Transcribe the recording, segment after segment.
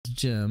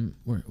Jim.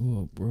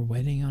 We're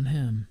waiting on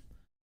him.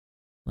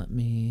 Let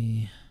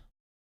me.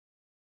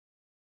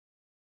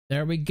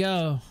 There we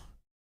go.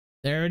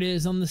 There it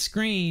is on the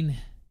screen.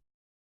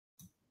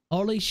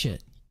 Holy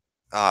shit.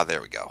 Ah,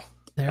 there we go.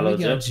 There we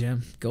go,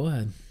 Jim. Go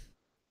ahead.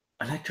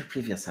 I liked your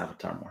previous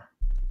avatar more.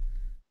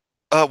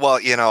 Well,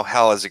 you know,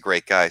 Hal is a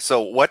great guy.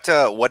 So what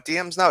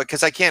DMs now?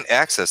 Because I can't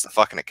access the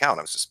fucking account.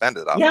 I'm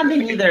suspended. Yeah, me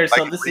neither.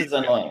 So this is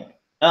annoying.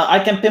 I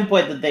can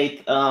pinpoint the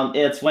date.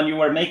 It's when you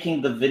were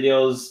making the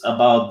videos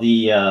about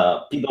the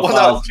pedophiles.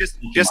 Well,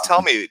 no, just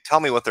tell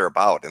me what they're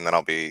about, and then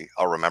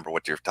I'll remember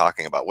what you're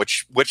talking about.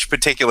 Which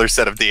particular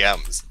set of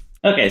DMs?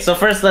 Okay, so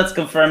first let's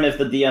confirm if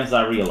the DMs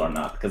are real or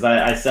not, because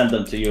I sent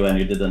them to you and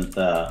you didn't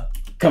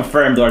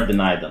confirm or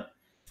deny them.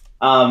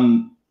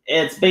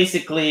 It's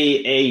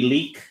basically a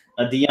leak,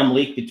 a DM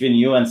leak between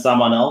you and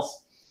someone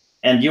else,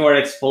 and you are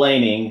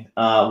explaining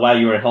why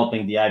you are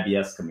helping the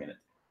IBS community,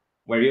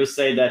 where you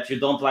say that you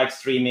don't like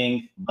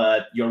streaming,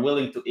 but you're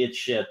willing to eat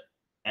shit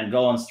and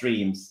go on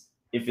streams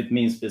if it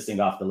means pissing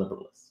off the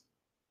liberalists.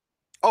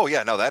 Oh,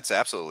 yeah, no, that's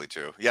absolutely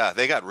true. Yeah,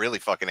 they got really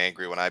fucking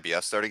angry when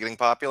IBS started getting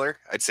popular.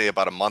 I'd say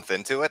about a month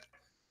into it.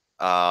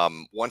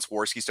 Once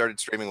Worski started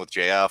streaming with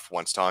JF,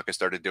 once Tonka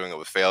started doing it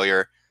with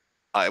Failure,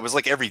 it was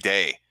like every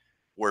day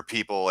where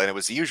people, and it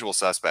was the usual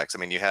suspects. I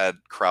mean, you had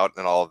Kraut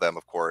and all of them,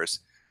 of course.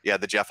 You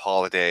had the Jeff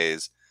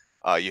Holidays.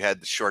 You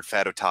had the short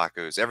fat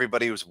otakus.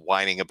 Everybody was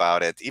whining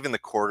about it. Even the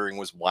quartering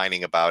was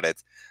whining about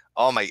it.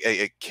 Oh my,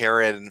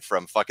 Karen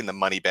from fucking the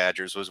Money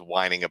Badgers was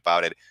whining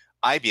about it.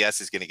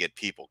 IBS is going to get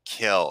people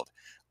killed.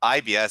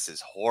 IBS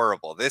is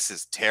horrible. This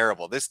is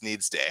terrible. This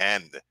needs to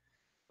end.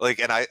 Like,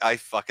 and I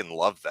fucking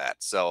love that.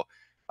 So,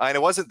 and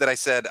it wasn't that I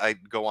said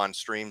I'd go on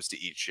streams to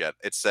eat shit.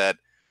 It said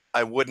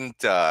I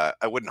wouldn't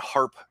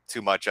harp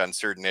too much on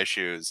certain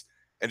issues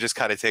and just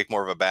kind of take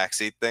more of a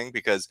backseat thing,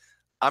 because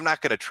I'm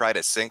not going to try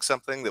to sink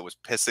something that was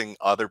pissing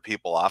other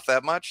people off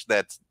that much.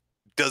 That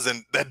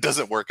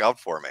doesn't work out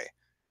for me.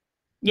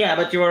 Yeah,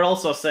 but you were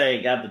also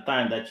saying at the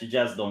time that you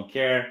just don't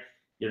care.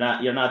 You're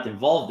not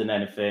involved in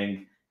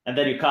anything. And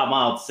then you come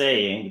out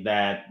saying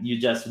that you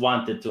just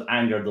wanted to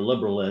anger the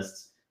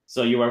liberalists,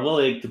 so you are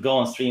willing to go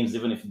on streams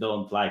even if you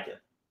don't like it.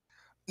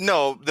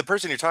 No, the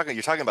person you're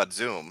talking about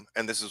Zoom,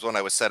 and this is when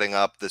I was setting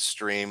up the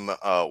stream.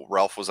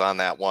 Ralph was on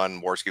that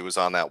one, Worski was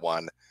on that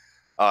one,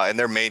 and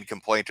their main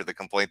complaint, or the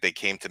complaint they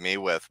came to me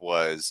with,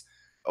 was,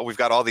 oh, we've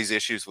got all these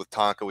issues with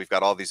Tonka, we've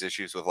got all these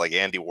issues with like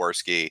Andy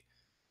Worski.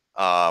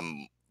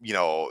 You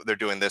know, they're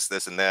doing this,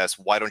 this, and this.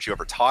 Why don't you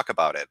ever talk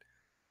about it?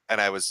 And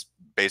I was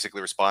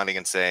basically responding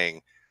and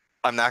saying,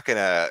 I'm not going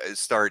to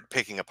start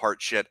picking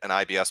apart shit and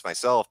IBS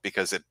myself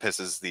because it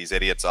pisses these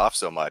idiots off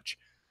so much.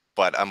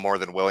 But I'm more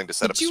than willing to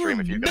set up a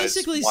stream if you guys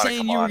basically want to saying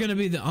come you were on. going to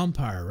be the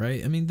umpire,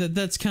 right? I mean,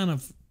 that's kind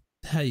of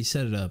how you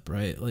set it up,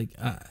 right? Like,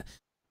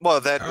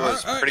 well, that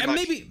was pretty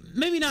much...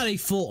 maybe not a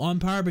full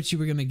umpire, but you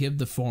were going to give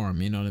the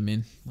forum. You know what I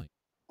mean? Like,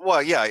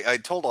 well, yeah, I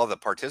told all the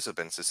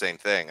participants the same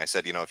thing. I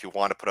said, you know, if you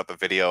want to put up a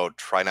video,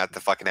 try not to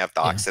fucking have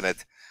docs in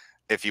it.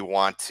 If you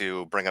want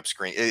to bring up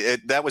screen,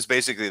 that was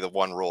basically the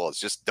one rule. Is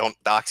just don't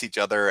dox each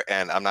other,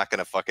 and I'm not going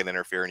to fucking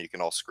interfere, and you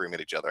can all scream at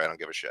each other. I don't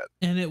give a shit.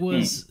 And it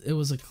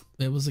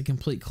was a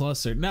complete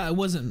cluster. No, it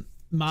wasn't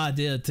my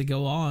idea to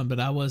go on, but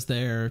I was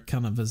there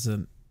kind of as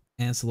an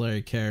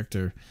ancillary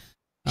character.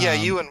 Yeah,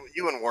 you and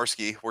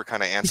Worski were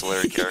kind of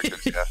ancillary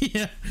characters. Yeah.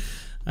 Yeah.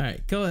 All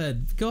right, go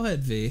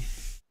ahead, V.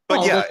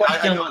 But yeah,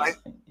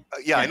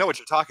 I know what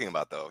you're talking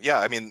about, though.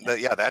 Yeah, I mean,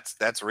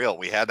 that's real.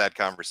 We had that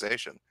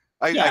conversation.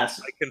 I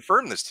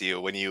confirmed this to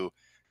you when you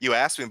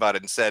asked me about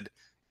it and said,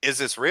 is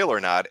this real or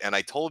not? And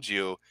I told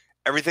you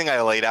everything I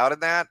laid out in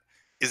that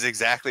is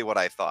exactly what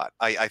I thought.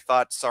 I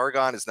thought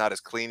Sargon is not as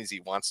clean as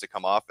he wants to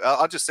come off.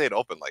 I'll just say it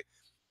openly.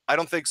 I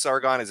don't think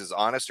Sargon is as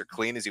honest or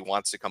clean as he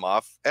wants to come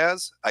off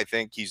as. I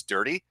think he's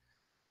dirty.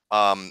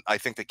 I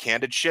think the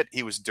candid shit,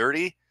 he was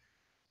dirty.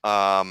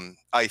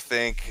 I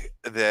think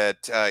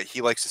that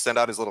he likes to send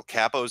out his little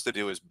capos to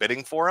do his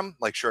bidding for him,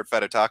 like Short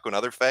Fat Otaku and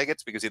other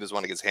faggots, because he doesn't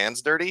want to get his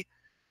hands dirty.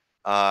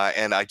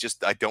 And I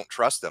don't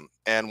trust him.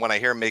 And when I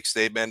hear him make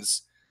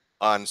statements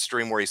on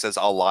stream where he says,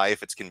 I'll lie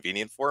if it's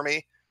convenient for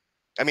me.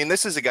 I mean,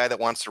 this is a guy that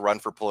wants to run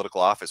for political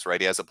office,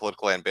 right? He has a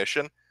political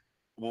ambition.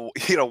 Well,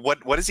 you know,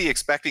 what is he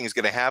expecting is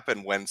going to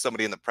happen when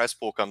somebody in the press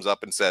pool comes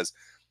up and says,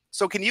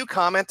 so can you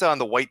comment on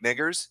the white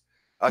niggers?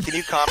 Can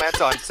you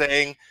comment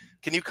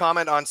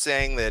on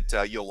saying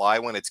that you'll lie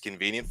when it's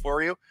convenient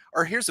for you?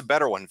 Or here's a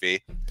better one,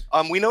 V.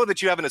 We know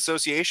that you have an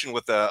association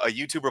with a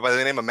YouTuber by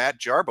the name of Matt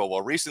Jarbo.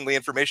 Well, recently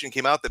information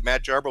came out that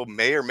Matt Jarbo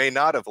may or may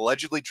not have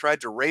allegedly tried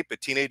to rape a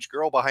teenage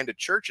girl behind a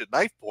church at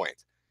knife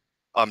point.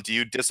 Do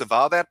you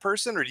disavow that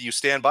person, or do you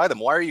stand by them?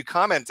 Why are you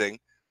commenting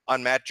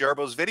on Matt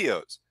Jarbo's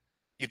videos?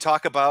 You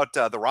talk about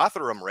the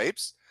Rotherham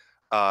rapes,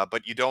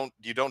 but you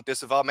don't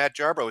disavow Matt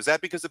Jarbo. Is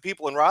that because the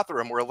people in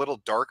Rotherham were a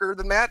little darker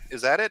than Matt?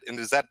 Is that it? And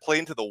does that play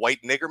into the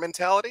white nigger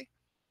mentality?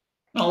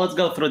 Well, let's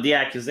go through the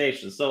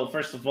accusations. So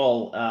first of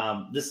all,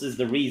 this is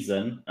the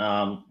reason.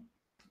 I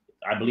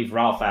believe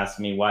Ralph asked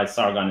me why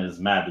Sargon is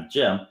mad at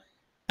Jim.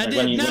 I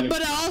did,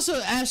 but I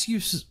also asked you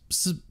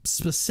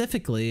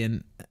specifically,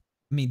 and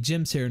I mean,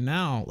 Jim's here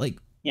now. Like,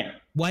 yeah.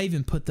 Why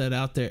even put that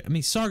out there? I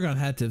mean, Sargon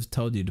had to have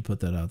told you to put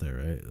that out there,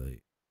 right? Like,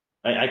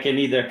 I can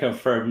neither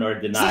confirm nor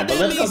deny. So but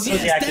let's go through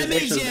the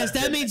accusations.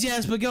 That means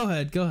yes. But go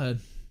ahead.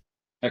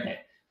 Okay.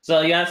 So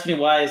you asked me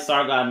why is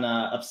Sargon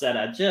upset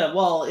at Jim.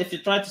 Well, if you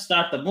try to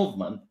start the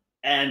movement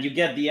and you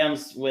get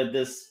DMs with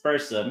this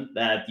person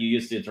that you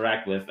used to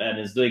interact with and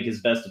is doing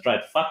his best to try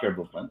to fuck your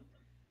movement,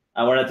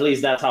 or at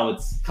least that's how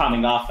it's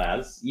coming off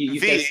as.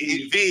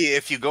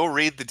 If you go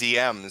read the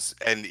DMs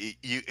and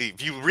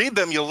if you read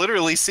them, you'll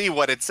literally see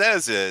what it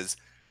says is,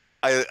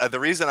 the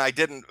reason I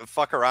didn't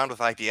fuck around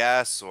with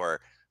IPS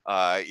or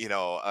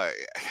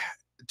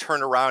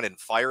turn around and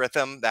fire at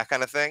them, that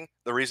kind of thing.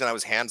 The reason I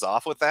was hands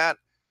off with that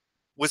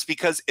was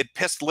because it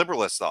pissed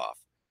liberalists off.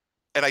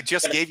 And I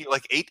just gave you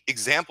like 8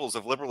 examples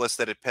of liberalists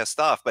that it pissed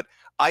off. But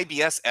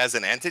IBS as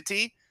an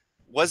entity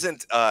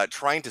wasn't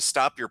trying to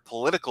stop your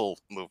political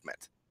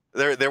movement.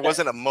 There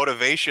wasn't a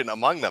motivation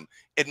among them.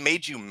 It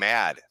made you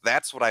mad.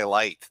 That's what I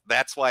liked.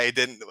 That's why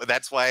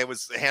I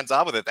was hands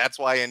off with it. That's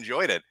why I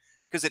enjoyed it,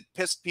 because it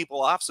pissed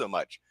people off so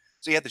much.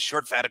 So you had the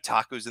short fat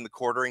otakus and the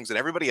quarterings and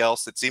everybody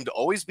else that seemed to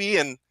always be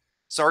in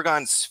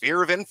Sargon's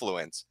sphere of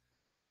influence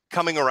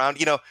coming around.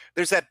 You know,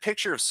 there's that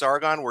picture of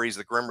Sargon where he's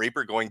the Grim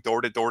Reaper going door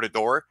to door to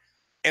door.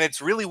 And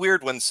it's really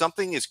weird when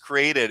something is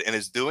created and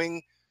is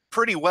doing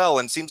pretty well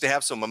and seems to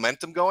have some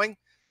momentum going,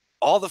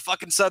 all the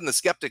fucking sudden the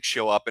skeptics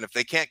show up. And if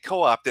they can't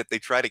co-opt it, they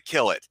try to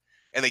kill it.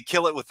 And they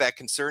kill it with that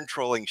concern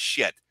trolling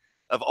shit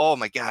of, oh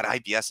my God,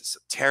 IBS is so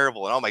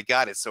terrible. And oh my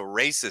God, it's so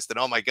racist. And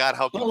oh my God,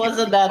 how can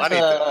wasn't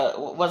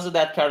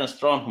that Karen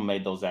Strong who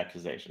made those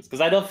accusations?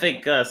 Because I don't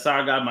think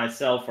Sargon,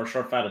 myself, or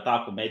Short Fat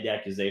Otaku made the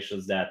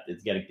accusations that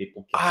it's getting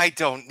people killed. I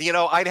don't,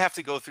 I'd have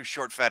to go through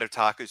Short Fat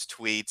Otaku's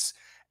tweets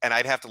and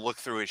I'd have to look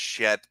through his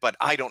shit, but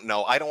I don't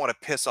know. I don't want to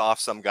piss off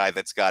some guy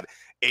that's got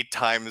 8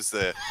 times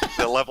the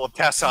level of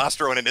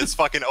testosterone in his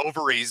fucking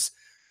ovaries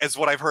as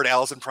what I've heard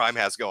Allison Prime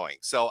has going.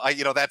 So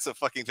that's a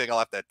fucking thing I'll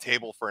have to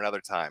table for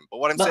another time. But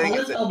what I'm saying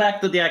is, let's go back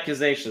to the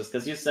accusations,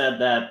 because you said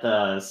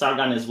that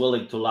Sargon is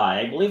willing to lie.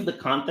 I believe the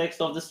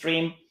context of the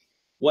stream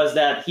was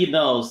that he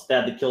knows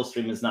that the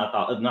KillStream is not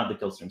the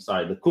KillStream.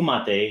 Sorry, the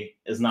Kumite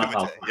is not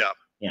outright.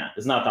 Yeah,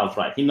 it's not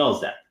outright. He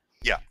knows that.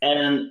 Yeah.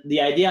 And the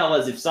idea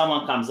was, if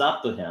someone comes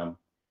up to him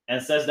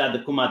and says that the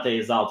Kumite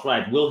is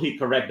outright, will he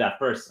correct that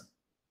person?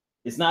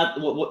 It's not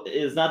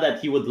that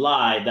he would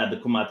lie that the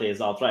Kumite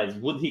is outright.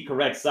 Would he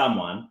correct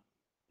someone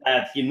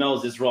that he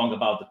knows is wrong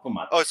about the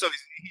Kumite? Oh, so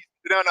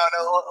no.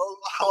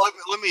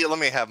 Let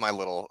me have my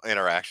little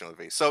interaction with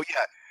me. So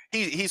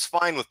yeah, he's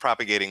fine with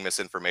propagating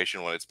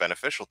misinformation when it's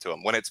beneficial to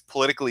him, when it's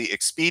politically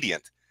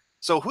expedient.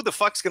 So who the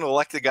fuck's going to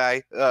elect a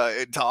guy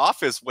to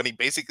office when he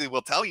basically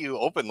will tell you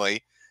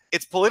openly,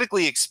 it's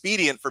politically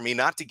expedient for me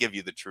not to give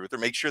you the truth or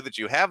make sure that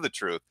you have the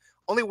truth,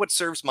 only what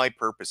serves my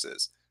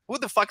purposes. Who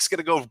the fuck's going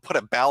to go put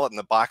a ballot in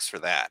the box for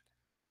that?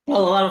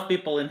 Well, a lot of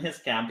people in his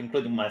camp,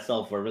 including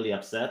myself, were really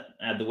upset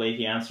at the way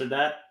he answered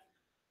that.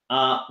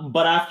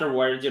 But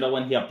afterwards,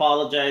 when he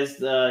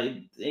apologized,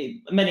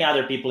 many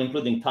other people,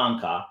 including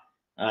Tonka,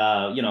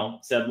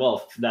 said,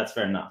 well, that's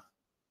fair enough.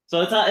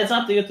 So it's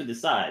up to you to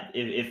decide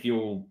if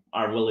you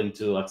are willing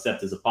to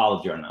accept his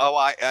apology or not.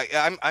 Oh,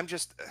 I'm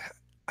just,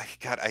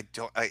 God,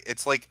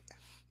 it's like,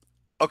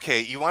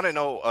 okay, you want to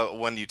know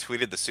when you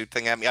tweeted the suit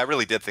thing at me? I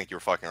really did think you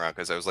were fucking around,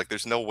 because I was like,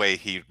 there's no way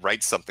he'd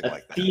write something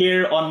like that.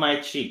 Tear on my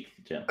cheek,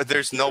 Jim.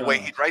 There's no way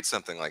he'd write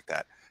something like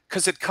that,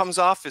 because it comes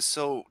off as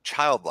so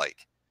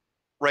childlike,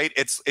 right?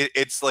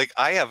 It's like,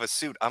 I have a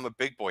suit. I'm a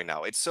big boy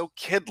now. It's so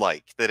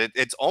kid-like that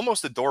it's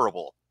almost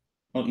adorable.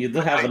 Well, you do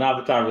have an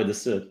avatar with a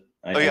suit.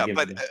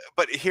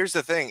 But here's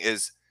the thing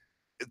is,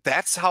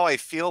 that's how I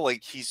feel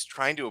like he's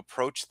trying to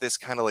approach this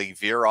kind of like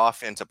veer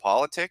off into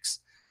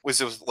politics,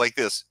 was like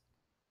this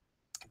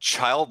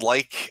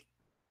childlike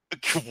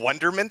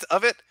wonderment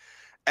of it.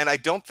 And I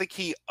don't think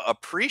he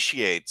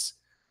appreciates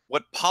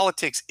what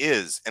politics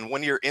is. And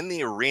when you're in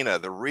the arena,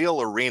 the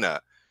real arena,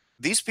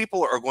 these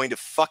people are going to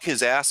fuck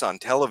his ass on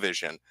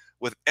television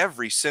with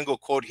every single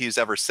quote he's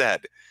ever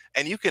said.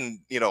 And you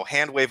can,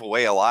 hand wave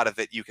away a lot of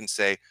it. You can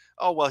say,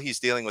 oh, well, he's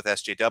dealing with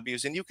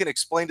SJWs, and you can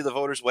explain to the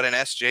voters what an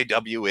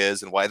SJW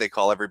is and why they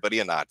call everybody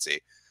a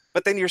Nazi.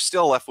 But then you're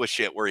still left with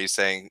shit where he's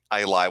saying,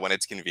 I lie when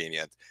it's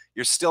convenient.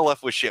 You're still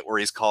left with shit where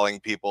he's calling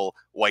people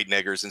white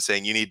niggers and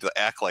saying you need to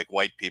act like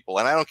white people.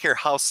 And I don't care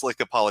how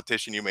slick a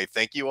politician you may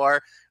think you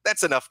are,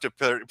 that's enough to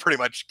pretty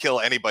much kill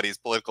anybody's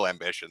political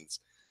ambitions.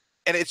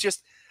 And it's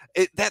just,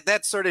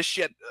 that sort of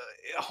shit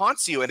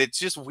haunts you. And it's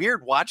just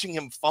weird watching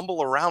him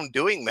fumble around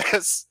doing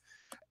this.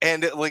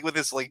 And like with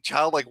this like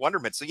childlike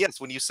wonderment. So yes,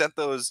 when you sent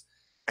those,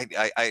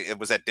 it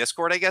was at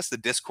Discord, I guess, the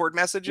Discord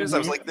messages, I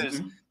was like,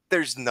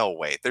 there's no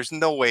way. There's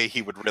no way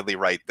he would really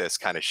write this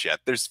kind of shit.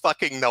 There's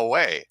fucking no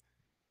way.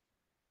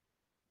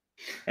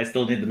 I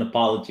still need an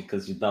apology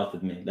because you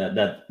doubted me.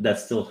 That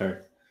still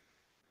hurt.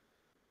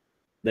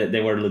 That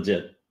they were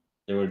legit.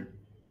 They were.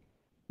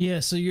 Yeah,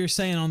 so you're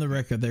saying on the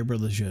record they were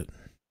legit.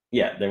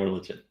 Yeah, they were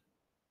legit.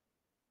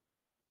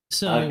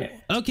 So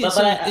okay,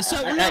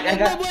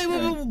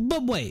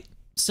 but wait.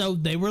 So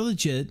they were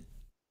legit.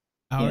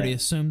 I already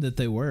assumed that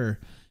they were.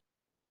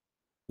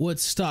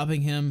 What's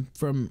stopping him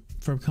from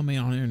coming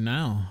on here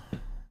now?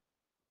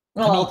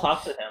 Well, I'll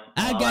talk to him.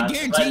 I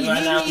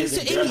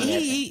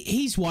guarantee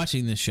he's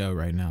watching this show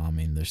right now. I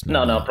mean, there's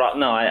no.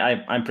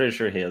 I'm pretty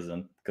sure he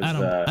isn't.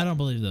 I don't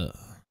believe that.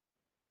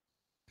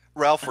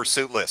 Ralph, we're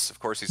suitless. Of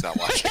course, he's not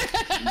watching.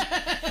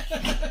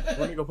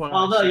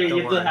 Although you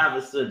do have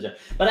a suit, Jim.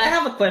 But I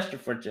have a question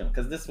for Jim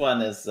because this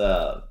one is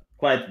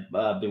quite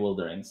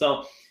bewildering.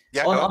 So,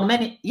 on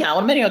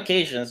many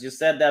occasions, you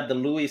said that the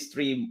Louis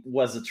stream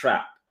was a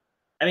trap.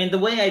 I mean, the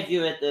way I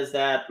view it is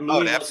that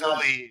Louis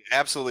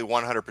absolutely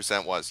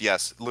 100% was.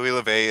 Yes, Louis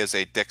LeVay is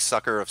a dick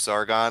sucker of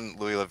Sargon.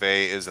 Louis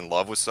LeVay is in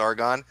love with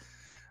Sargon.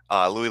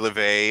 Louis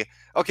LeVay.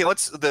 Okay,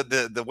 let's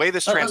the way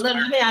this let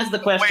me ask the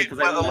question.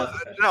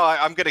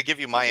 I'm going to give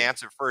you my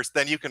answer first.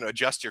 Then you can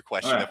adjust your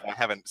question if I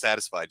haven't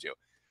satisfied you.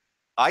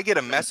 I get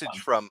a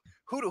message from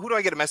who do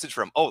I get a message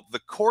from? Oh, the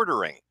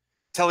Quartering,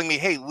 telling me,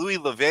 hey, Louis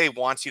LeVay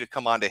wants you to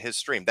come onto his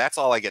stream. That's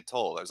all I get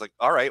told. I was like,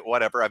 all right,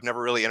 whatever. I've never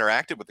really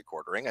interacted with the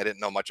Quartering. I didn't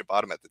know much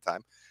about him at the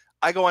time.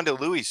 I go onto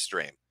Louis'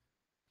 stream.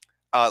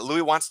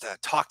 Louis wants to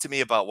talk to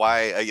me about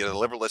why the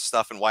liberalist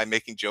stuff and why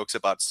making jokes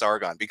about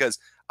Sargon, because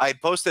I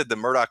posted the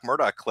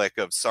Murdoch clip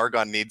of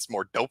Sargon needs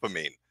more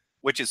dopamine,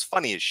 which is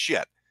funny as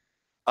shit.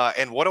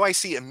 And what do I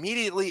see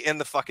immediately in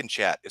the fucking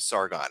chat is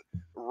Sargon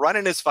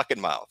running his fucking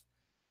mouth.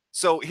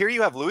 So here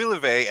you have Louis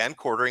LeVay and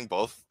Quartering,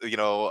 both,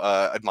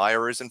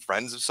 admirers and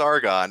friends of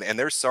Sargon, and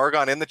there's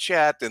Sargon in the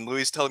chat, and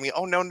Louis telling me,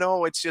 oh,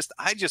 no, it's just,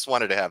 I just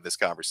wanted to have this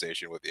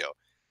conversation with you.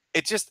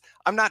 It's just,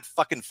 I'm not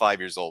fucking 5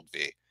 years old,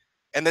 V.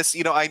 And this,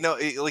 I know,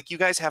 like, you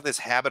guys have this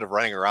habit of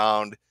running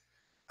around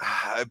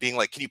being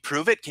like, can you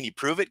prove it? Can you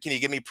prove it? Can you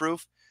give me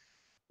proof?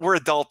 We're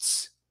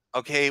adults,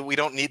 okay? We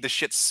don't need the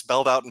shit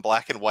spelled out in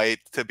black and white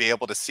to be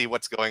able to see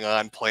what's going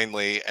on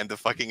plainly and to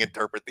fucking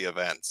interpret the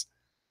events.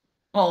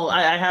 Well,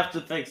 I have 2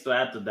 things to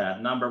add to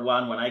that. Number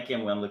one, when I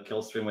came on the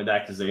KillStream with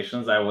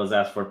accusations, I was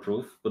asked for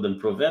proof, couldn't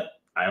prove it.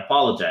 I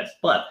apologize.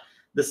 But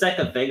the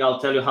second thing, I'll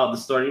tell you how the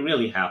story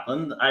really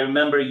happened. I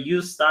remember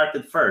you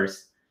started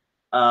first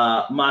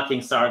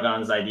mocking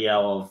Sargon's idea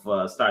of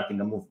starting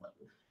a movement.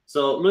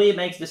 So Louis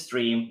makes the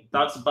stream,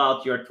 talks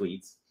about your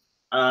tweets,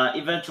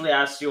 eventually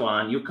asks you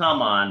on, you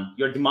come on,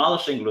 you're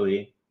demolishing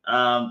Louis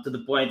to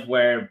the point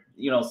where,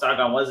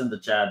 Sargon was in the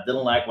chat,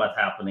 didn't like what's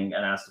happening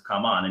and asked to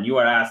come on. And you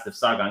were asked if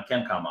Sargon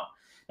can come on.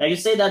 Now you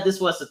say that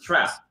this was a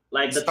trap.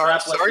 Like the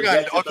trap was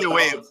Sargon. Okay,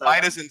 wait. Why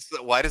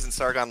doesn't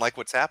Sargon like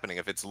what's happening?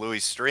 If it's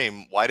Louis'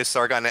 stream, why does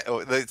Sargon?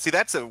 See,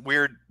 that's a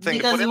weird thing.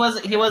 Because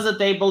he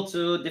wasn't able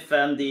to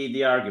defend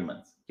the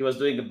arguments. He was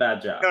doing a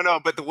bad job. No,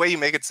 but the way you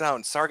make it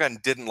sound, Sargon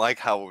didn't like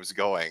how it was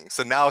going,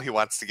 so now he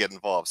wants to get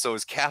involved. So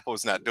his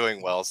capo's not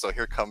doing well, so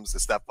here comes the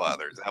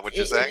stepfather. Is that what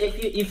you're saying?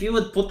 If you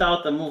would put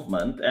out a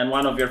movement and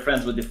one of your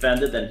friends would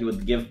defend it and he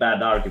would give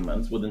bad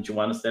arguments, wouldn't you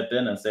want to step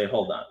in and say,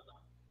 hold on?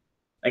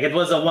 Like it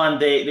was a one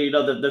day,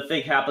 the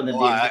thing happened in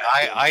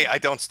I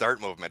don't start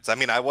movements. I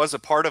mean, I was a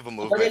part of a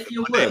movement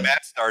when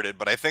Matt started,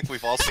 but I think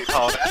we've all seen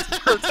how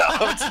that turns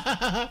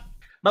out.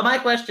 But my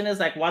question is,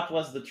 like, what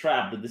was the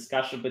trap? The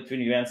discussion between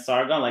you and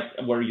Sargon? Like,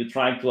 were you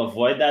trying to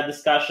avoid that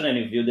discussion and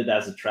you viewed it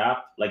as a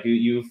trap? Like,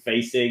 you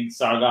facing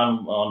Sargon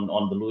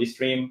on the Louis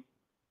stream?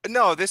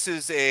 No, this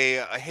is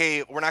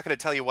hey, we're not going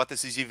to tell you what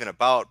this is even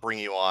about, bring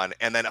you on,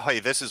 and then, hey,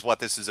 this is what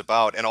this is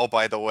about, and oh,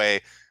 by the way,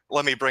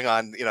 let me bring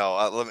on,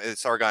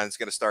 Sargon's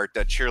going to start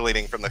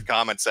cheerleading from the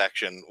comment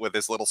section with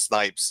his little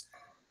snipes.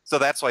 So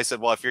that's why I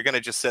said, well, if you're going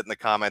to just sit in the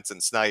comments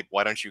and snipe,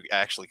 why don't you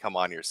actually come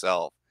on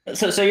yourself?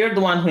 So you're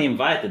the one who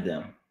invited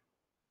them.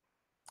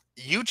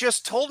 You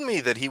just told me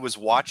that he was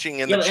watching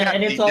in the chat.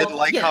 And he didn't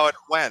like how it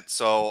went.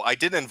 So I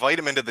didn't invite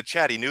him into the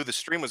chat. He knew the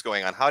stream was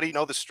going on. How do you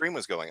know the stream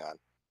was going on?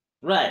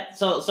 Right.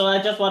 So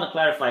I just want to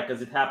clarify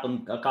because it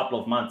happened a couple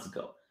of months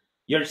ago.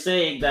 You're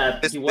saying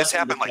that this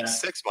happened like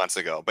 6 months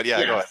ago. But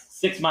yeah, go ahead.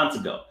 6 months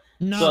ago.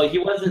 No, so he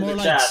was in the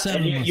chat,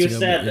 and you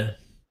said.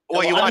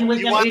 Well,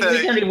 we can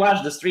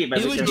rewatch the stream.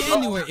 It was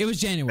January. It was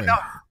January. No,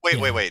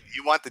 wait.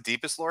 You want the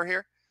deepest lore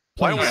here?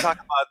 Why don't we talk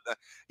about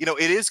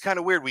it is kind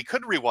of weird. We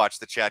could rewatch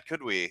the chat,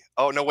 could we?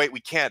 Oh, no, wait, we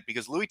can't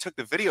because Louis took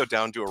the video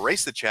down to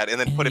erase the chat and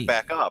then put it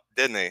back up,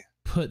 didn't he?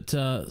 Put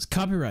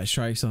copyright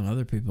strikes on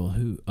other people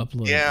who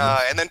upload. Yeah,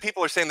 and then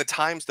people are saying the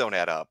times don't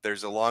add up.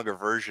 There's a longer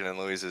version and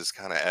Louis is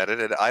kind of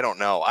edited. I don't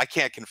know. I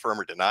can't confirm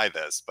or deny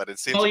this, but it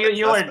seems. Oh,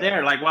 you weren't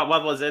there. Like,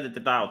 what was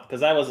edited out?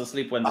 Because I was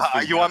asleep when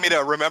the you want me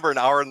to remember an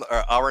hour and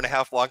a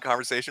half long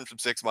conversation from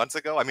 6 months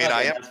ago? I mean, okay,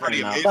 I am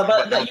pretty amazing.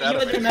 But you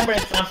would remember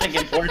if something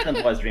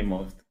important was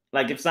removed.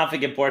 Like if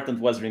something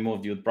important was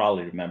removed, you'd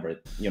probably remember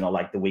it,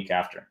 like the week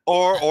after.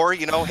 Or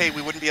hey,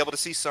 we wouldn't be able to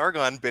see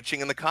Sargon bitching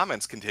in the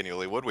comments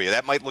continually, would we?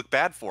 That might look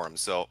bad for him.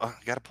 So you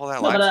got to pull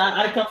that line. But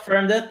I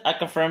confirmed it. I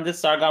confirmed it.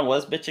 Sargon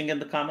was bitching in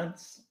the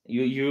comments.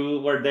 You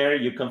were there.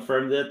 You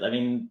confirmed it. I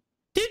mean,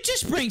 dude,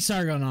 just bring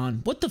Sargon on.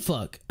 What the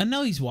fuck? I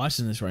know he's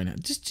watching this right now.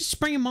 Just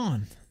bring him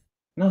on.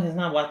 No, he's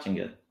not watching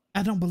it.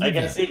 I don't believe I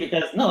can that. see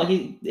because no,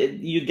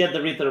 you get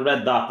the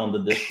red dot on the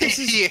disc.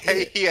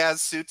 he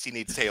has suits he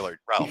needs tailored.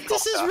 Ralph,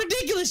 This is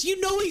ridiculous.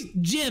 You know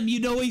Jim. You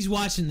know he's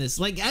watching this.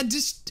 Like I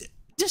just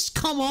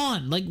come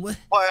on. Like what?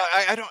 Well,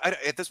 I don't.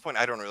 At this point,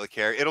 I don't really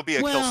care. It'll be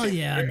a KillStream.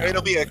 Yeah, no.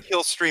 It'll be a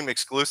KillStream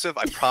exclusive.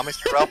 I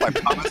promise you, Ralph. I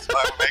promise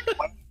I will make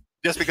one.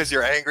 Just because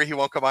you're angry, he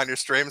won't come on your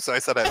stream. So I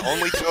said I'd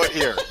only do it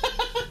here.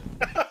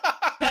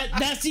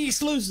 That's the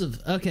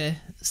exclusive. Okay,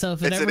 so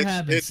if it ever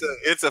happens,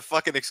 it's a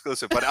fucking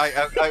exclusive. But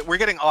we're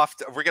getting off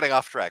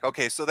track.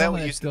 Okay, so that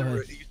you said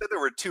there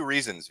were two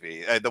reasons.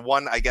 V. The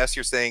one I guess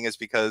you're saying is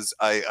because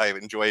I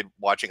enjoyed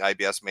watching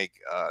IBS make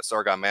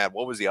Sargon mad.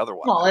 What was the other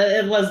one? Well,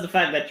 it was the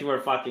fact that you were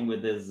fucking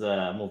with his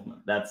movement.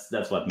 That's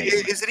what made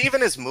it. Is it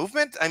even his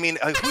movement? I mean,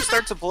 who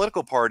starts a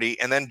political party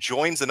and then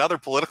joins another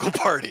political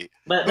party?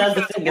 But that's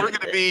the thing.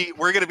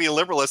 We're gonna be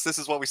liberalists. This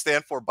is what we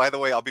stand for. By the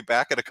way, I'll be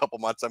back in a couple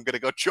months. I'm gonna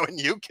go join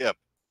UKIP.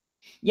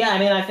 Yeah, I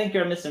mean, I think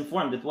you're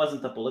misinformed. It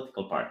wasn't a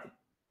political party.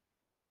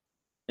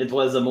 It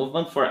was a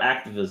movement for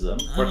activism,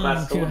 for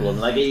classical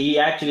liberalism. Like, he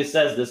actually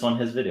says this on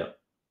his video.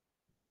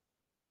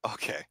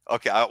 Okay.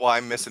 Well,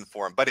 I'm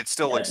misinformed, but it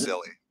still looks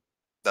silly.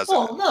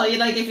 Well, no,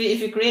 like if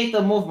you create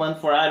a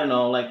movement for, I don't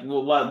know, like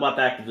what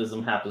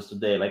activism happens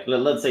today. Like,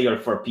 let's say you're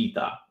for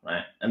PETA,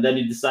 right? And then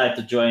you decide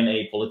to join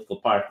a political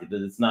party.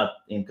 That it's not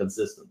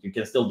inconsistent. You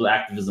can still do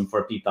activism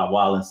for PETA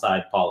while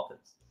inside politics.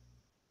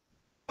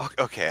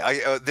 Okay,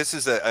 this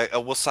is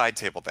we'll side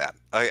table that.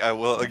 I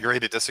will agree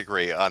to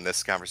disagree on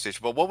this conversation.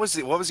 But what was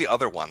the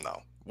other one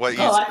though?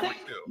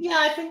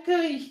 I think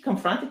he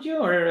confronted you,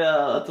 or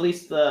at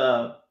least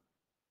on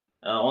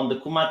the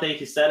Kumate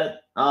he said it.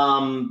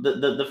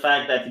 The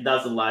fact that he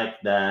doesn't like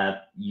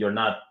that you're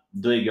not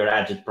doing your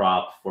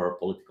agitprop for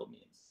political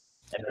means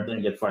and you're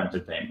doing it for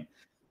entertainment.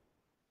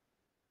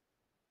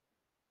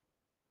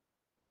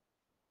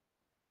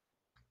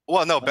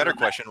 Well, no, better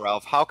question,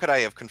 Ralph. How could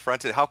he have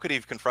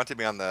confronted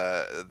me on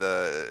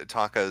the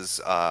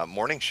Tonka's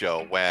morning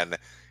show when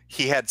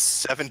he had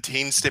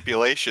 17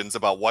 stipulations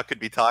about what could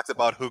be talked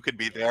about, who could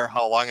be there,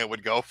 how long it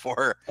would go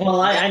for?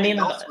 Well, I mean,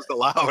 else was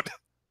allowed.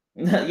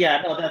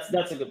 Yeah, no,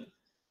 that's a good.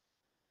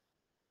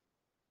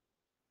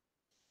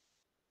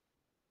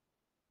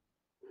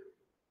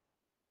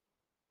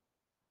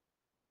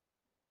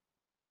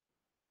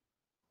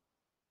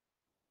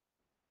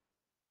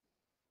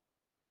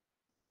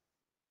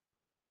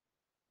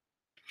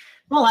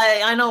 Well,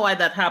 I know why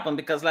that happened,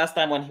 because last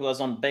time when he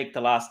was on Baked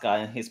Alaska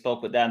and he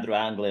spoke with Andrew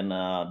Anglin,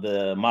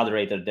 the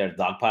moderator there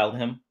dogpiled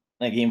him.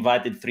 Like, he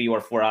invited 3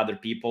 or 4 other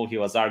people. He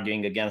was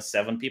arguing against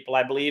 7 people,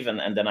 I believe,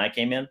 and then I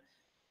came in.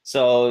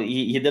 So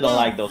he didn't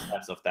like those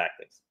types of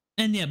tactics.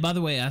 And yeah, by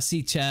the way, I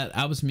see chat.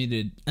 I was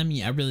muted. I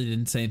mean, I really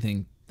didn't say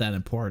anything that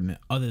important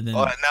other than.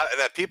 Oh, now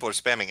that people are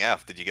spamming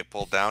F. Did you get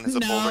pulled down?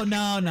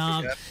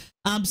 No.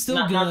 I'm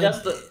still good.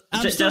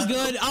 I'm still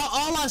good.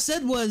 All I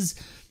said was,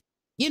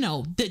 you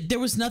know, there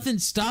was nothing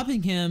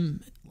stopping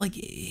him. Like,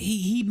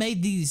 he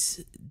made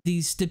these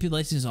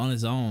stipulations on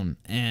his own,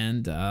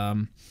 and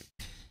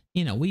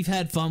you know, we've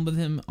had fun with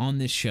him on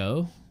this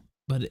show.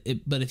 But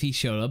if he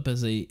showed up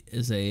as a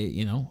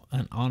you know,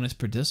 an honest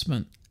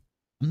participant,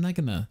 I'm not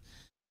gonna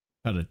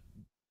try to,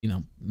 you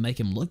know, make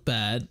him look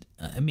bad.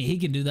 I mean, he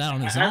can do that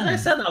on his own. As I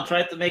said, I'll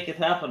try to make it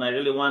happen. I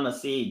really want to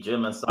see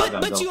Jim and Saga.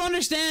 But you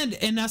understand,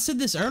 and I said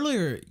this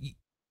earlier.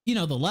 You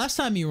know, the last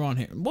time you were on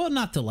here, well,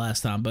 not the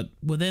last time, but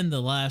within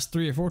the last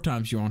 3 or 4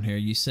 times you were on here,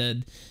 you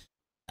said,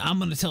 I'm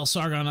going to tell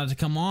Sargon not to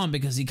come on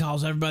because he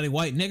calls everybody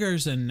white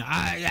niggers, and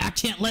I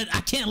can't let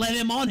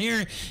him on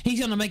here. He's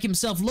going to make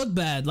himself look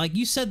bad. Like,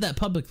 you said that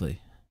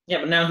publicly. Yeah,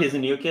 but now he's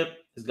in UKIP.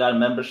 He's got a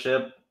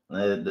membership.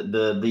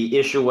 The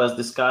issue was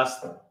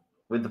discussed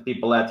with the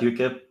people at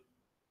UKIP.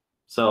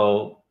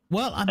 So,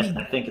 well, I mean,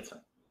 I think it's fine.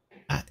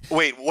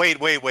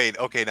 Wait.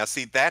 Okay, now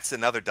see, that's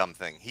another dumb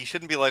thing. He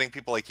shouldn't be letting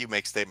people like you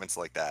make statements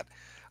like that.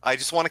 I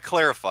just want to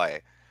clarify.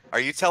 Are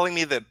you telling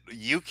me that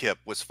UKIP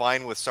was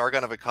fine with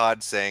Sargon of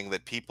Akkad saying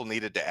that people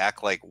needed to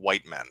act like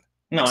white men?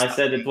 No, I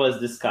said it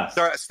was discussed.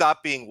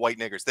 Stop being white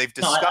niggers. They've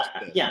discussed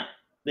it. Yeah.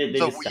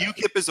 So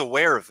UKIP is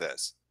aware of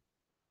this.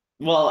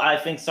 Well, I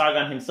think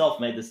Sargon himself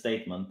made the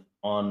statement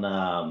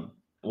on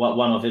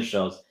one of his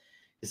shows.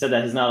 He said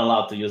that he's not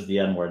allowed to use the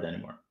N-word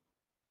anymore.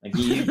 Like,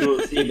 you will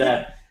see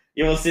that.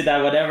 You will see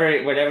that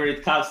whenever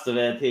it comes to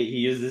it, he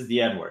uses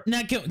the N-word.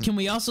 Now, can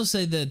we also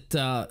say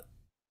that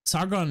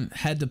Sargon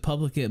had to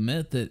publicly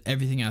admit that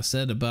everything I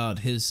said about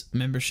his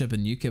membership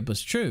in UKIP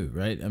was true,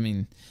 right? I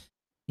mean,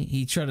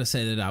 he tried to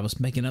say that I was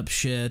making up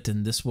shit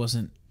and this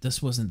wasn't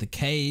the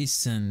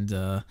case,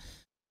 and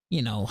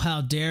you know,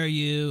 how dare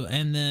you?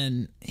 And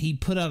then he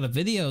put out a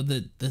video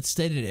that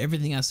stated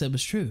everything I said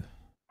was true.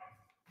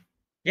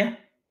 Yeah.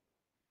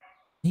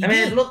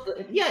 It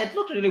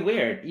looked really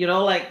weird. You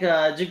know, like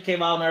Jim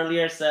came out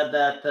earlier, said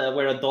that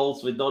we're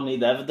adults, we don't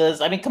need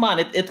evidence. I mean, come on,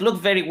 it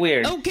looked very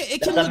weird. Okay,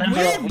 it can look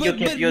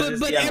weird,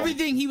 but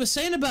everything he was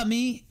saying about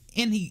me,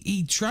 and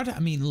he tried to, I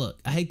mean, look,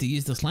 I hate to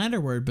use the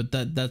slander word, but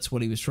that's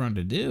what he was trying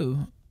to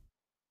do.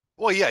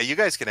 Well, yeah, you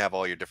guys can have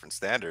all your different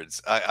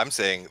standards. I'm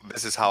saying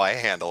this is how I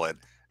handle it.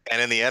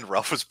 And in the end,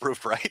 Ralph was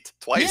proved right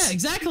twice. Yeah,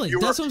 exactly.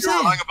 That's what I'm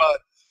saying.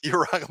 You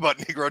were wrong about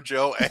Negro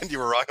Joe, and you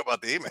were wrong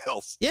about the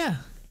emails. Yeah.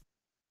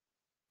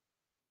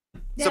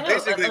 So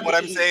basically, what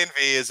I'm saying,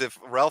 V, is if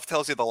Ralph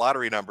tells you the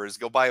lottery numbers,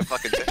 go buy a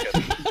fucking ticket.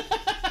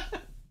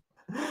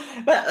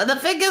 But the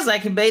thing is,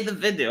 like, he made the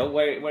video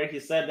where he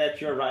said that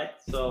you're right.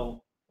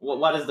 So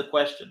what is the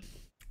question?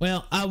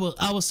 Well, I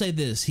will say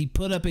this. He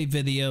put up a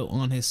video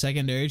on his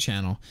secondary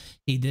channel.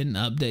 He didn't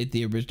update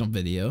the original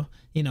video.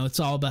 You know, it's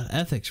all about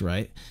ethics,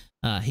 right?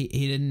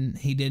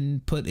 He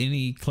didn't put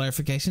any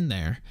clarification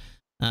there.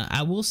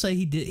 I will say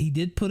he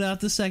did put out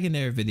the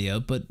secondary video,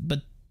 but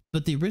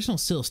the original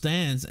still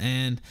stands.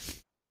 And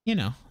you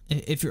know,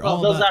 if you're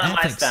all those about are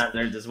ethics, my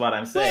standards, is what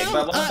I'm saying.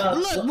 Well, but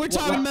look, we're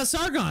talking about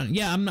Sargon.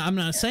 Yeah, I'm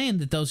not saying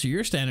that those are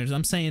your standards.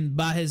 I'm saying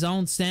by his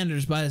own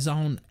standards, by his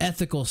own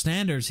ethical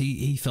standards,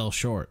 he fell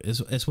short. Is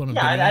what I'm.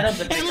 Yeah, I don't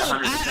think.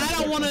 I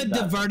don't want to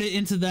divert it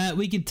into that.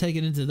 We can take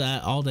it into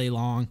that all day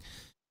long.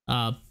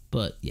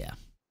 But yeah,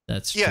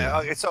 that's true.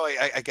 So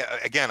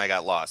I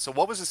got lost. So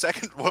what was the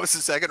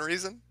second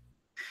reason?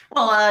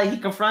 Well, he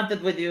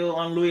confronted with you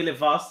on Louis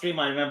Leva's stream.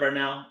 I remember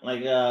now,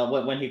 like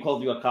when he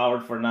called you a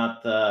coward for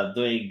not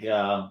doing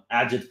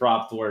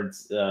agitprop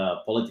towards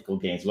political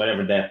gains,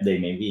 whatever that they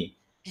may be.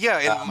 Yeah,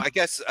 and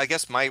I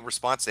guess my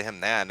response to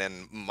him then,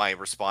 and my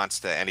response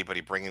to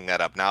anybody bringing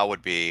that up now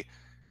would be,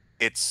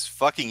 it's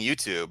fucking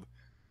YouTube.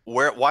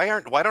 Why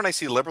don't I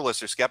see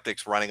liberalists or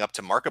skeptics running up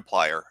to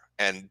Markiplier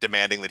and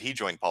demanding that he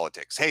join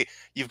politics? Hey,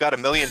 you've got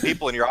 1 million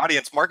people in your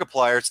audience.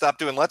 Markiplier, stop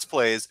doing Let's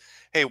Plays.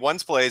 Hey,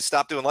 Ones Plays,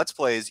 stop doing Let's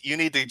Plays. You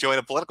need to join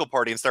a political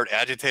party and start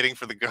agitating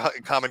for the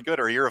common good,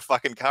 or you're a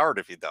fucking coward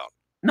if you don't.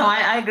 No,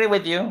 I agree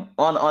with you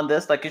on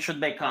this. Like, you should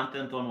make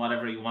content on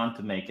whatever you want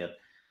to make it.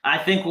 I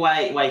think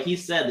why he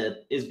said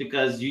it is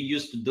because you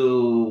used to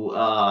do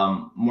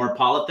more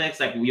politics.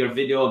 Like, your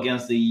video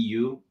against the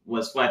EU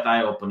was quite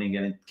eye-opening,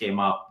 and it came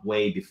up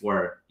way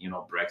before, you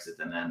know, Brexit,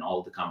 and then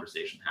all the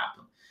conversation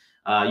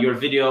happened. Your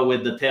video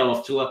with the Tale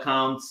of Two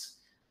Accounts,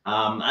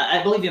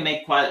 I believe you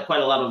make quite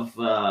a lot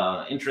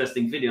of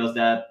interesting videos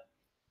that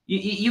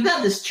you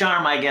got this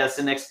charm, I guess,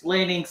 in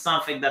explaining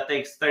something that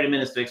takes 30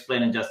 minutes to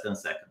explain in just 10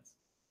 seconds.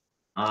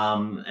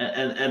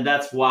 And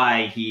that's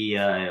why he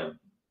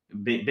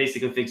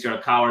basically thinks you're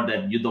a coward,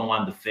 that you don't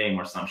want the fame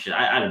or some shit.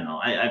 I don't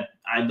know.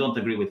 I don't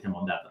agree with him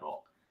on that at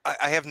all.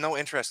 I have no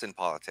interest in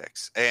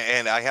politics,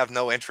 and I have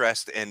no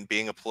interest in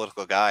being a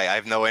political guy. I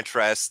have no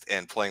interest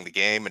in playing the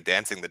game and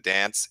dancing the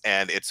dance,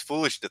 and it's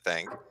foolish to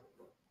think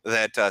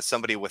that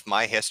somebody with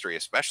my history,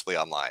 especially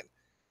online,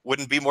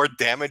 wouldn't be more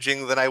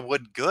damaging than I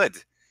would good.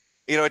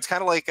 You know, it's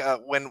kind of like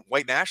when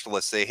white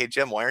nationalists say, hey,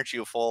 Jim, why aren't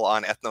you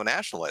full-on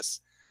ethno-nationalists?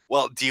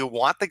 Well, do you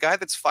want the guy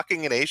that's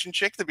fucking an Asian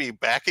chick to be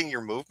backing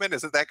your movement?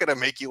 Isn't that going to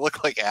make you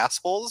look like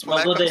assholes?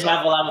 Well, do they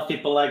have a lot of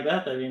people like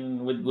that? I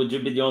mean, would you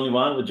be the only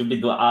one? Would you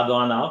be the odd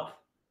one out?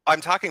 I'm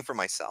talking for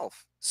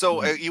myself.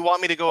 So you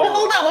want me to go? Well,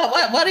 hold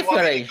on. What if you're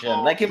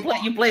Asian? Like, you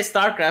play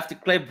StarCraft, you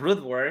play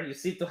Brood War, you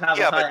seem to have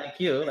a high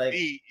IQ. Like,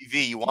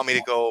 V, you want me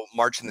to go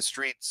march in the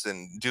streets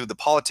and do the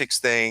politics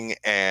thing?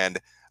 And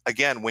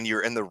again, when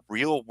you're in the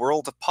real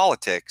world of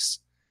politics,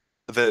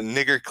 the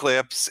nigger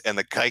clips and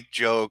the kike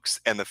jokes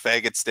and the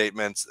faggot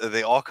statements,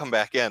 they all come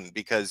back in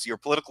because your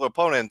political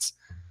opponents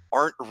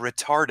aren't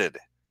retarded.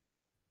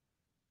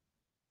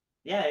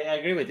 Yeah, I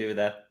agree with you with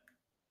that.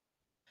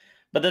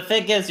 But the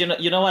thing is, you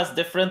know what's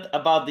different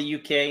about the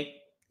UK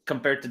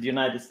compared to the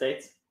United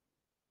States?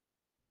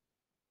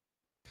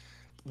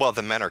 Well,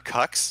 the men are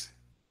cucks.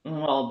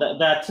 Well,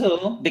 that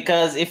too.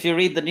 Because if you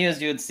read the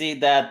news, you'd see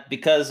that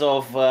because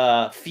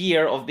of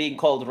fear of being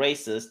called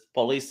racist,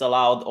 police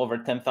allowed over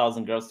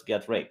 10,000 girls to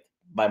get raped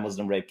by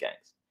Muslim rape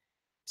gangs.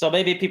 So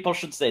maybe people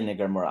should say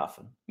nigger more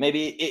often.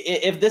 Maybe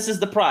if this is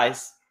the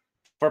price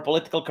for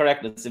political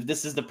correctness, if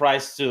this is the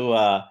price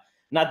to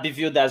not be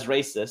viewed as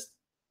racist,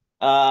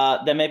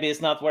 then maybe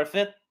it's not worth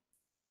it.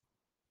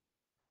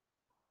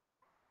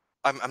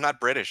 I'm not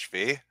British,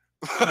 V.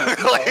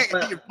 Like,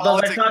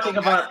 but we're talking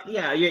about,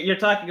 you're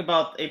talking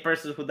about a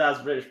person who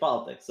does British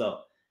politics. So,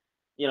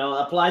 you know,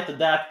 apply to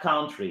that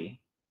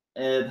country,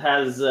 it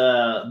has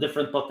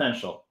different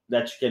potential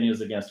that you can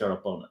use against your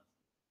opponent.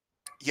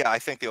 Yeah, I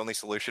think the only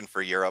solution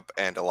for Europe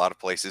and a lot of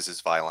places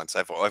is violence.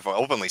 I've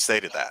openly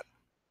stated that.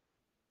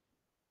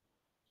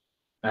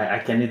 I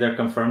can neither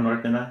confirm nor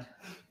deny.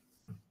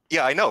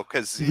 Yeah, I know,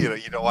 because you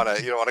don't want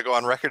to go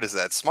on record as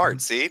that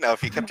smart. See, now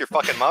if you kept your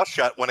fucking mouth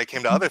shut when it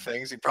came to other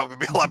things, you'd probably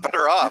be a lot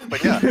better off.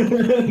 But yeah,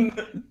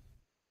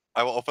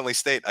 I will openly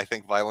state I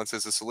think violence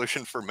is a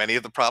solution for many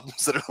of the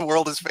problems that the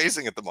world is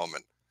facing at the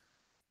moment.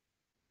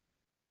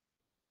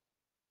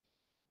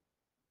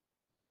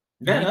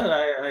 Yeah,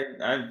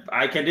 no,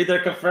 I can neither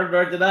confirm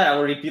nor deny. I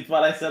will repeat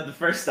what I said the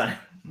first time.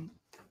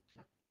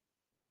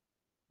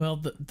 Well,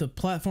 the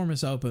platform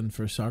is open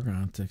for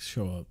Sargon to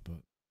show up, but.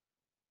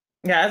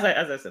 Yeah,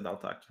 as I said, I'll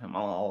talk to him.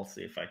 I'll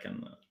see if I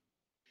can.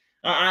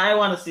 I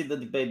want to see the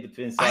debate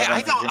between.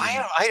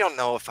 I don't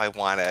know if I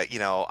want to. You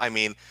know, I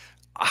mean,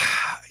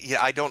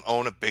 yeah, I don't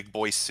own a big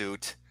boy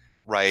suit,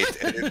 right?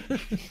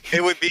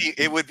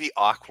 It would be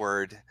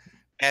awkward,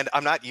 And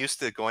I'm not used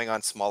to going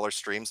on smaller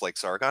streams like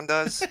Sargon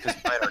does, because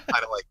mine are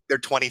kind of like, they're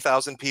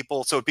 20,000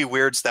 people, so it'd be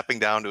weird stepping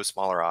down to a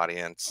smaller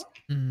audience.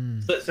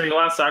 So you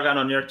want Sargon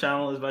on your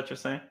channel, is what you're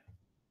saying?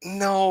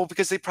 No,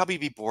 because they'd probably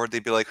be bored.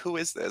 They'd be like, "Who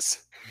is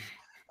this?"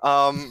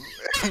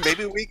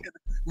 Maybe we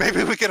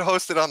could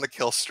host it on the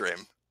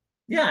KillStream.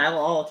 Yeah,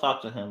 I'll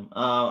talk to him.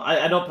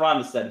 I don't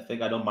promise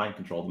anything. I don't mind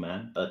control the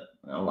man, but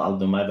I'll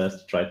do my best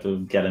to try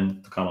to get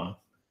him to come on.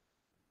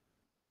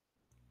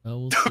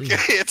 Well, we'll see.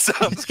 Okay, it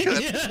sounds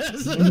good.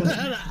 Yes.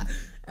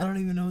 I don't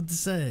even know what to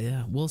say.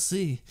 Yeah, we'll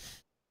see.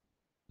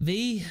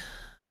 V,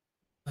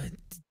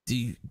 do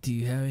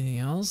you have anything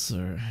else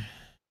or?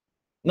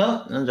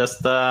 No,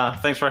 just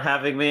thanks for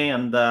having me,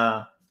 and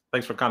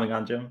thanks for coming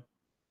on, Jim.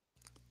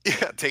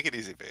 Yeah, take it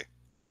easy, V.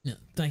 Yeah,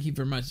 thank you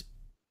very much,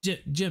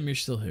 Jim. You're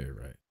still here,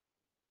 right?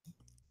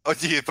 Oh,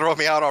 do you throw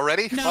me out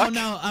already? No, Fuck.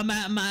 no. I'm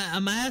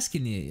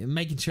asking you,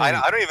 making sure. I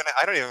don't even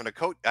have a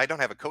coat. I don't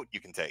have a coat you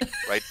can take.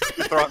 Right?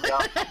 You're throwing me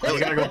out. You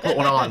gotta go put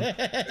one on.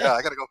 Yeah,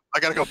 I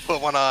gotta go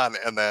put one on,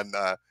 and then.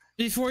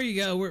 Before you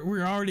go,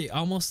 we're already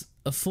almost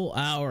a full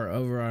hour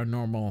over our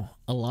normal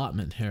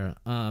allotment here.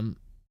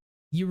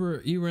 You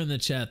were in the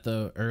chat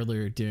though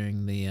earlier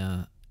during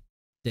the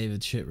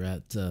David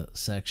Shitrat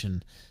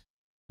section.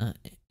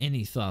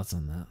 Any thoughts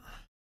on that?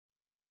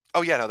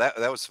 Oh yeah, no,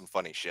 that was some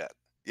funny shit.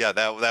 Yeah,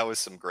 that was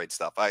some great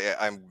stuff.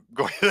 I'm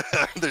going.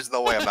 There's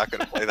no way I'm not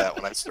going to play that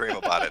when I stream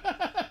about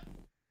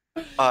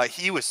it.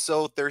 He was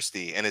so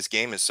thirsty, and his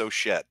game is so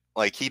shit.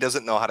 Like, he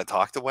doesn't know how to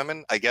talk to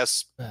women. I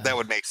guess that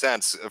would make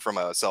sense from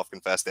a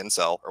self-confessed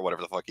incel or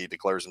whatever the fuck he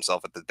declares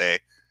himself at the day.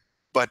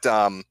 But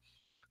I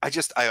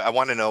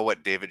want to know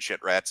what David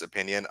Shitrat's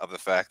opinion of the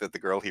fact that the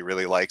girl he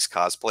really likes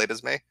cosplayed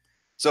as me.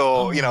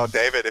 So, you know,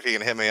 David, if you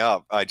can hit me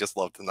up, I just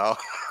love to know.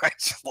 I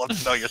just love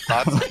to know your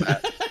thoughts on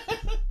that.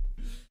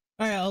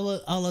 All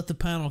right, I'll let the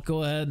panel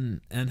go ahead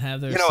and have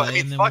their. You know, say, I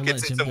mean, fuck,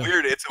 it's a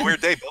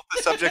weird day. Both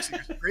the subjects in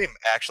your stream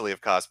actually have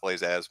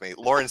cosplays as me.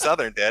 Lauren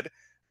Southern did,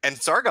 and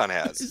Sargon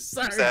has.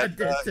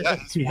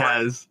 He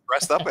has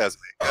dressed up as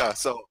me. Yeah,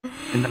 so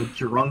in that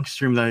drunk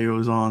stream that he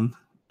was on.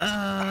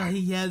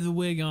 He had the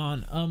wig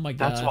on. Oh my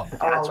god.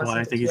 That's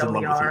why I think he's in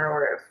love with you.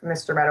 Or if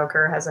Mr.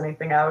 Metokur has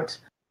anything out.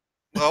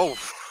 Oh.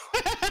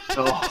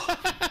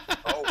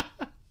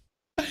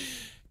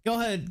 Go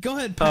ahead,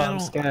 panel. I'm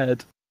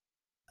scared.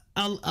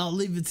 I'll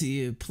leave it to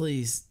you,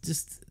 please.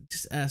 Just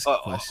ask a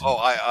question.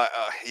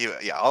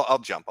 I'll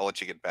jump. I'll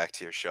let you get back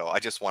to your show. I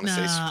just want to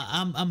say,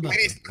 I'm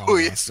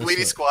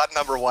Sweetie Squad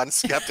 #1,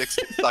 skeptics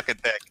can suck a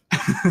dick.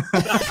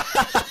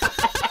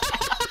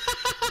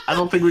 I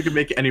don't think we can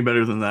make it any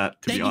better than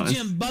that, to be honest.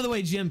 Jim. By the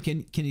way, Jim,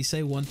 can you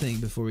say one thing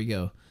before we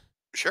go?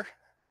 Sure.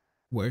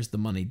 Where's the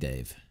money,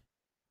 Dave?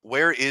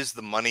 Where is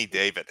the money,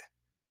 David?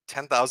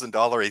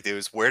 $10,000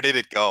 dues. Where did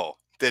it go?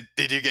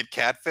 Did you get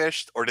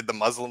catfished, or did the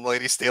Muslim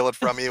lady steal it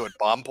from you at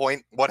bomb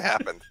point? What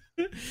happened?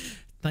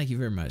 Thank you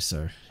very much,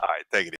 sir. All right, take it easy.